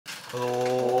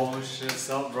Hello. Oh shit, what's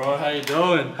up, bro? How you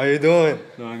doing? How you doing?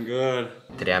 Doing good.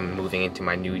 Today I'm moving into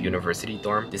my new university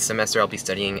dorm. This semester I'll be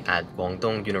studying at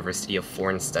Guangdong University of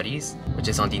Foreign Studies, which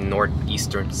is on the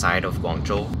northeastern side of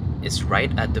Guangzhou. It's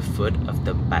right at the foot of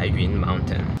the Baiyun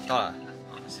Mountain. 到了，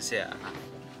谢谢。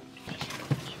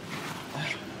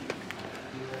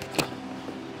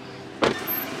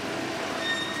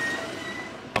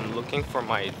I'm looking for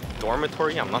my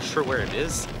dormitory. I'm not sure where it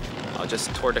is. I'll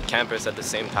just tour the campus at the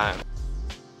same time.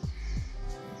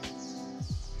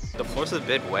 The floor's a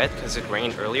bit wet because it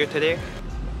rained earlier today.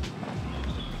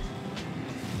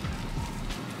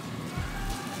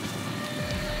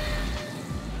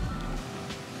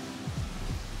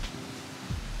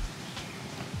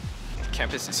 The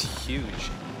campus is huge.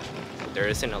 There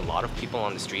isn't a lot of people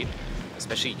on the street,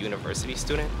 especially university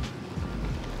students.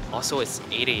 Also, it's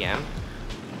 8 a.m.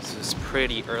 so it's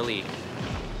pretty early.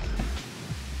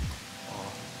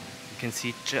 You can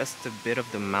see just a bit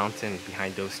of the mountain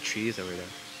behind those trees over there.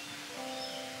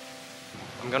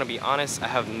 I'm gonna be honest, I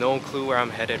have no clue where I'm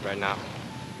headed right now.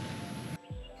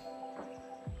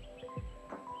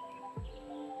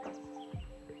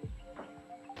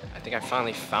 I think I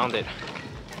finally found it.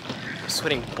 I'm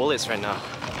sweating bullets right now.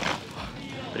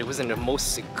 But it was in the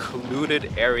most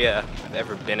secluded area I've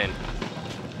ever been in.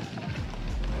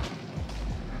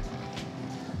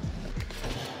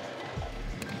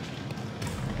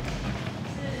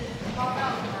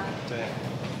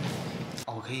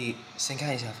哦，我可以先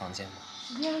看一下房间吗？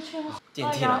直接去吗？电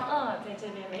梯呢？ 2在这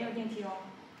边，没有电梯哦。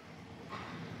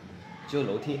只有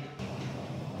楼梯。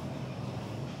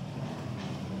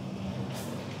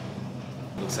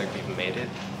Looks like we've made it.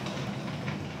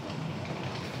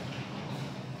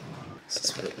 This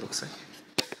is what it looks like.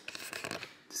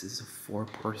 This is a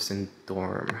 4-person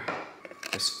dorm.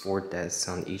 There's 4 desks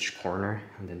on each corner,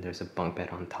 and then there's a bunk bed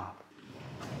on top.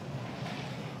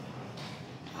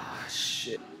 Ah,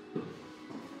 shit.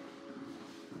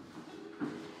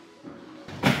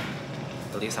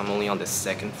 At least I'm only on the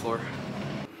 2nd floor.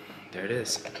 There it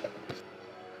is. Are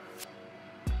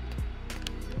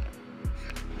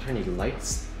there any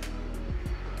lights?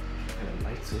 And a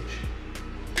light switch.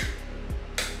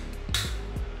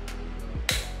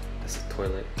 That's a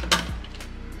toilet.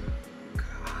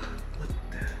 God, look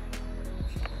at that.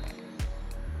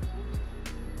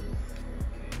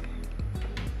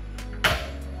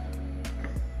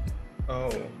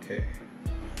 Oh, okay.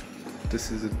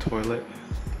 This is a toilet.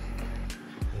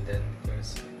 And then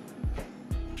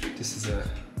this is a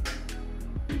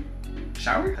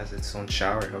shower? It has its own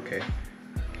shower, okay.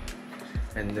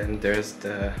 And then there's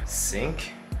the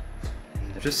sink.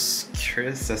 And I'm just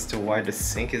curious as to why the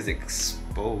sink is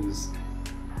exposed.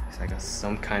 It's like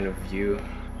some kind of view.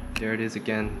 There it is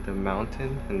again, the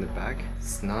mountain in the back.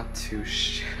 It's not too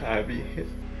shabby.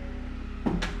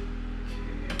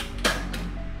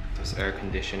 There's air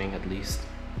conditioning at least.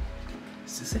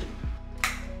 Is this it?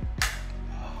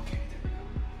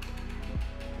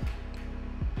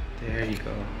 There you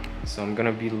go. So I'm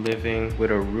gonna be living with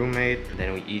a roommate.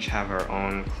 Then we each have our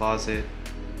own closet,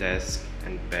 desk,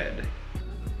 and bed.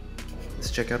 Let's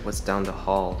check out what's down the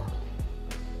hall.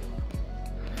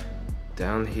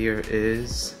 Down here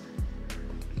is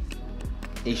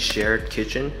a shared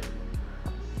kitchen.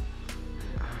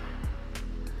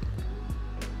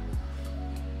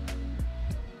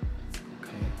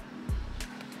 Okay.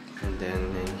 And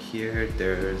then in here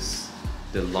there's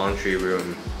the laundry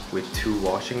room with 2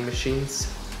 washing machines.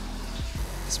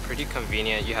 It's pretty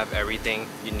convenient. You have everything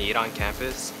you need on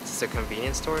campus. It's a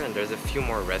convenience store and there's a few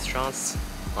more restaurants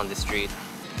on the street.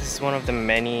 This is one of the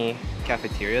many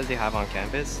cafeterias they have on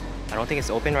campus. I don't think it's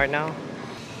open right now,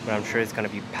 but I'm sure it's gonna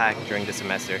be packed during the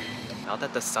semester. Now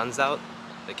that the sun's out,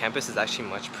 the campus is actually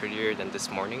much prettier than this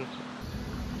morning.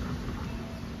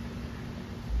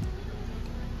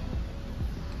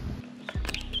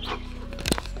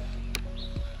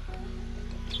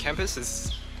 Campus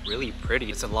is really pretty.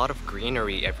 There's a lot of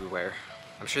greenery everywhere.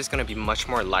 I'm sure it's gonna be much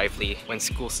more lively when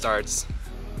school starts.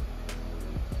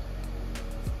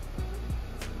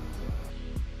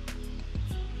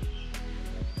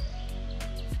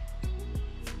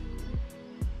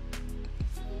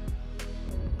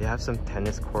 They have some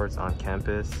tennis courts on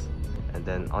campus, and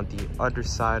then on the other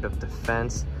side of the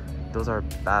fence, those are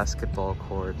basketball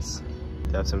courts.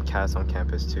 They have some cats on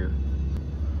campus too.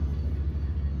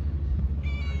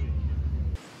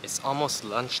 It's almost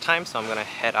lunchtime, so I'm gonna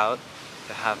head out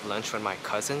to have lunch with my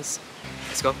cousins.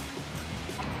 Let's go.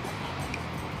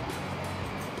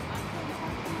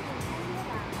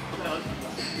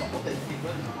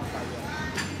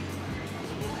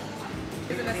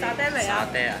沙爹未啊？沙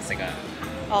爹啊，食啊！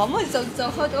哦，咁我哋就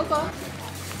開嗰個。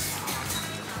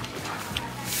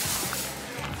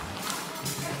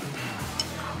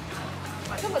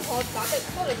今日坐打的，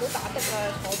不過你唔好打的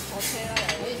啦，坐車啦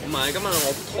又。唔係，今日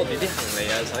我拖住啲行李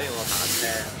啊，所以我打車。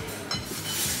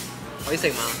可以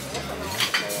食嗎？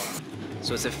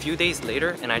 So it's a few days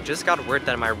later, and I just got word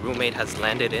that my roommate has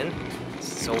landed in.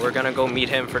 So we're gonna go meet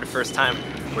him for the first time.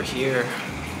 We're here.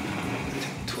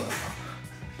 12.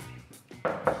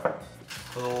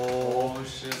 Oh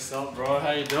shit, what's up, bro?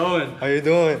 How you doing? How you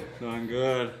doing? Doing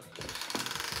good.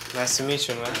 Nice to meet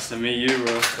you, man. Nice to meet you,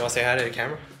 bro. You wanna say hi to the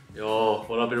camera? Yo,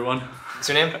 what up, everyone? What's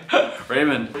your name?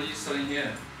 Raymond. What are you studying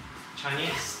here?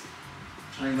 Chinese.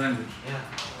 Chinese language. Yeah.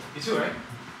 You too, right?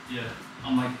 Yeah,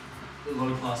 I'm like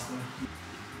low class though.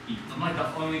 I'm like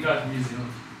the only guy from New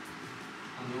Zealand.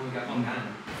 I'm the only guy from Canada.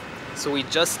 So we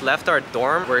just left our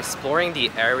dorm. We're exploring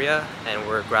the area and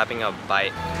we're grabbing a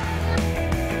bite.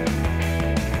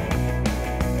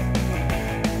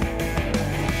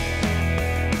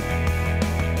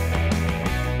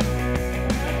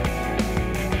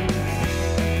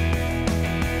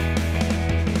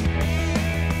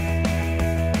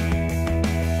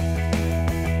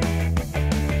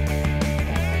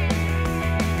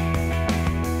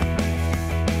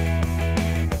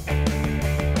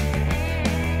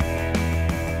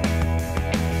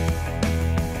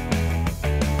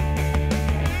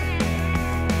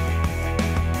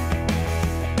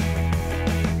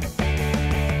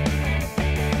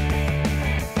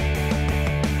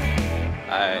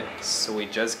 So we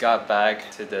just got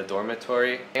back to the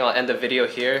dormitory. I think I'll end the video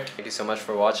here. Thank you so much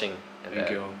for watching. And Thank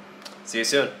you. See you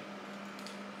soon.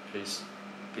 Peace.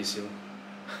 Peace soon.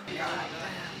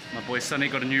 My boy Sonny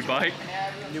got a new bike.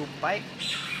 New bike?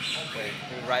 Wait,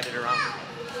 let me ride it around.